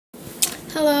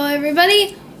Hello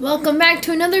everybody, welcome back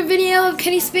to another video of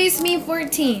Kitty Space Me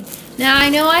 14. Now I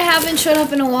know I haven't showed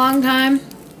up in a long time.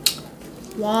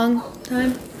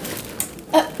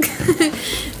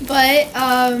 But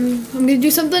I'm gonna do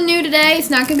something new today. It's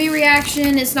not gonna be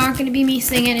reaction, it's not gonna be me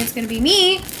singing, it's gonna be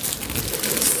me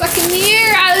sucking the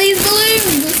air out of these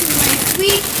balloons. This is my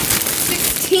sweet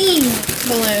 16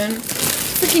 balloon.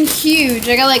 Freaking huge.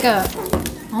 I got like a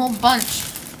whole bunch.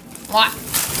 A lot.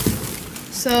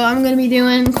 So I'm going to be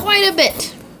doing quite a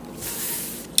bit.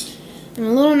 I'm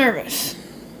a little nervous.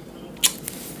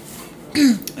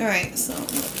 Alright, so I'm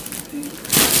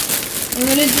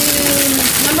going to do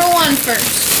number 1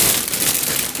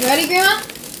 first. You ready, Grandma?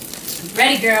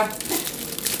 Ready, girl.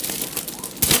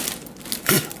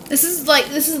 This is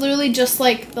literally just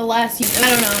like the last year. I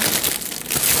don't know.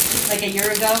 Like a year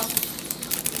ago?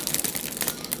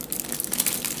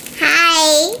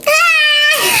 Hi.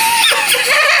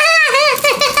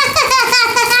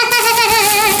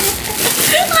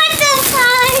 What the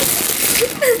fuck?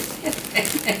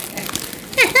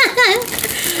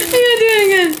 I'm gonna do it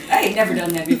again. I ain't never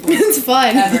done that before. It's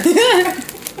fun. Ever.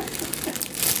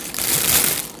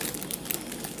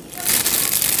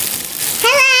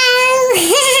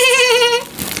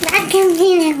 Welcome to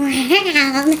the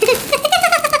world.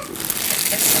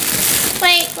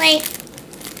 Wait.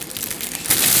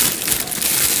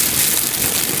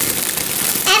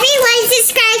 Everyone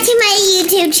subscribe to my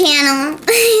YouTube channel.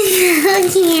 Oh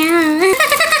yeah.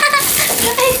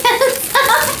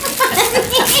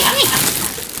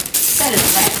 That is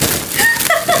bad.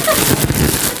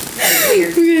 That is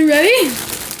weird. Okay, ready?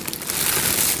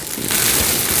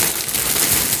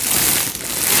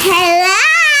 Hello.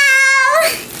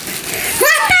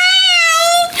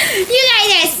 You guys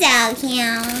are so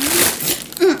cute.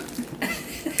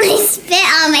 I spit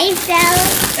on myself.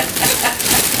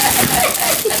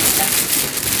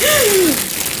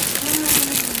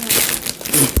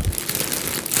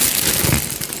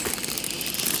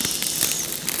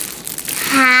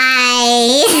 Hi.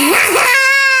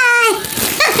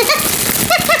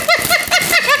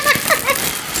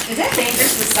 Is that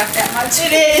dangerous to suck that much?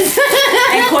 It is.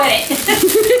 And quit it.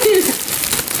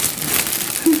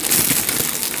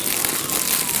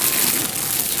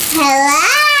 Hello.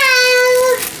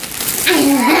 I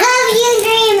love you,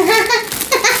 Grandma.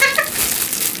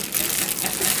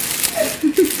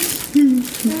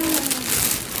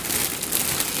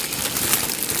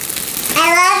 I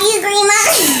love you, Grandma.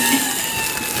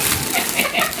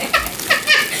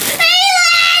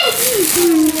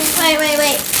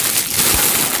 Wait.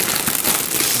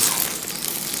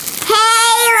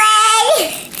 Hey, Ray.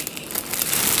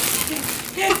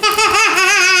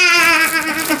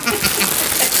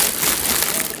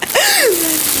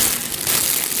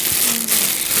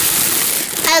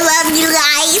 I love you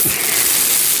guys.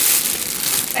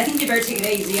 I think you better take it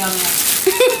easy on that.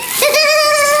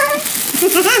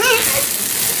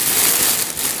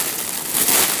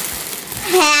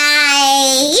 Hi.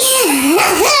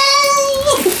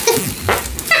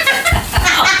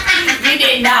 You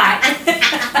did not.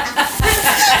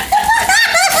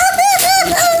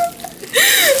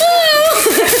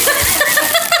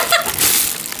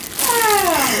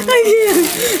 I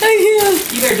can't.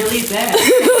 You better delete that.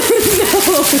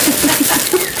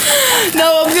 No,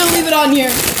 I'm gonna leave it on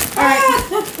here. Alright.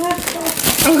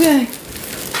 Okay.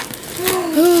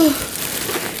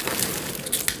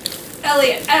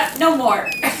 Elliot, no more.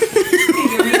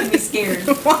 You're making me scared.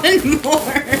 One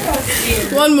more. I'm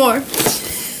scared. One more.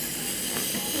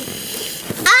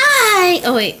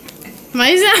 Oh wait. Why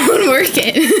is that one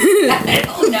working? I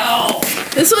don't know.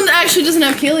 This one actually doesn't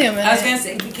have helium in I was it. gonna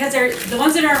say, because the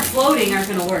ones that aren't floating aren't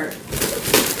gonna work.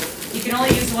 You can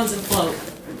only use the ones that float.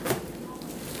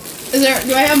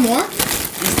 Do I have more?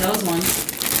 Just those ones.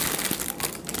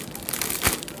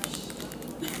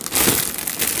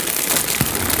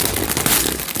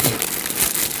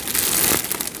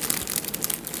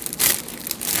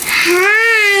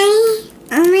 Hi.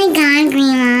 Oh my God,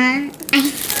 Grandma.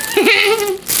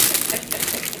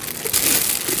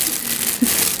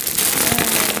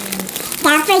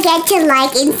 Don't forget to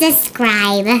like and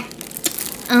subscribe.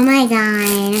 Oh my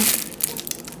God.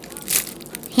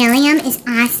 Helium is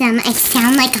awesome. I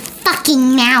sound like a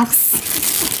fucking mouse.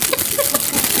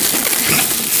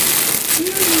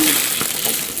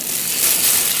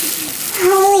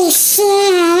 Holy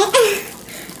shit.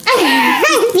 I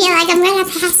feel like I'm gonna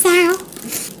pass out.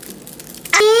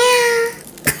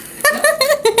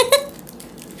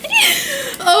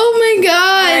 Oh my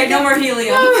God. Alright, no more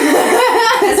helium.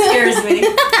 That scares me.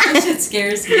 That shit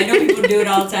scares me. I know people do it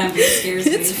all the time, but it scares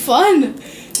me. It's fun.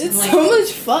 It's Like, so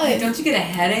much fun. Like, don't you get a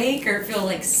headache or feel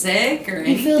like sick or I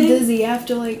anything? feel dizzy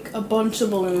after like a bunch of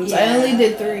balloons. I only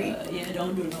did 3. Yeah,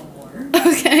 don't do no more.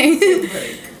 Okay.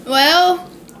 Break. Well,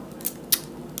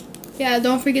 yeah,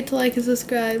 don't forget to like and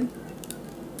subscribe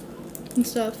and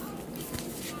stuff.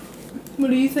 What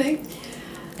do you think?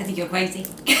 I think you're crazy.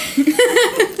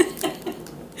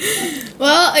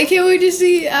 Well, I can't wait to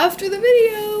see you after the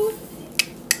video.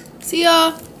 See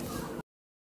y'all.